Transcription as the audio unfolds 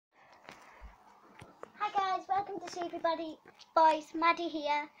welcome to see everybody, boys. Maddie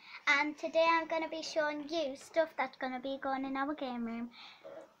here, and today I'm going to be showing you stuff that's going to be going in our game room.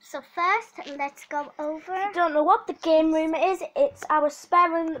 So first, let's go over. If you don't know what the game room is, it's our spare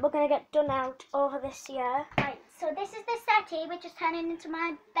room that we're going to get done out over this year. Right, so this is the settee which is turning into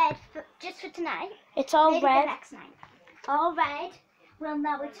my bed just for tonight. It's all Maybe red. the next night. All red. Well,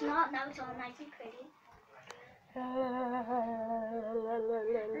 no, it's not. Now it's all nice and pretty.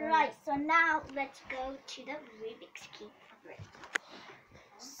 Right, so now let's go to the Rubik's Cube fridge.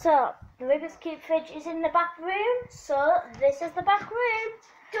 So, the Rubik's Cube fridge is in the back room, so this is the back room.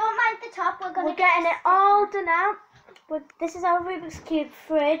 Don't mind the top, We're getting it all done out. But this is our Rubik's Cube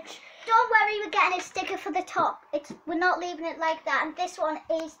fridge. Don't worry, we're getting a sticker for the top. We're not leaving it like that. And this one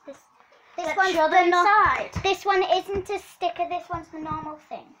is this. This one's the inside. This one isn't a sticker. This one's the normal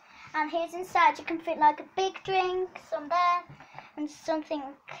thing. And here's inside. You can fit like a big drink, some there, and something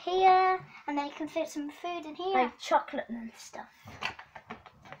here, and then you can fit some food in here, Like chocolate and stuff.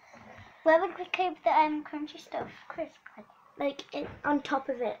 Where would we keep the crunchy stuff? Crisp. Like on top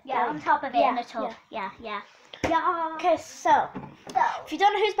of it. Yeah, like, on top of it in the tub. Yeah. Okay, so if you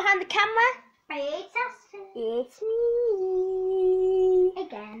don't know who's behind the camera, It's us. it's me.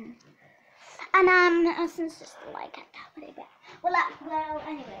 Again. And since just like it that way, but well,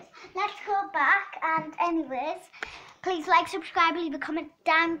 anyways, let's go back. And anyways, please like, subscribe, leave a comment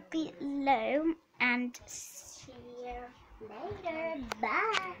down below, and see you later.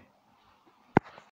 Bye.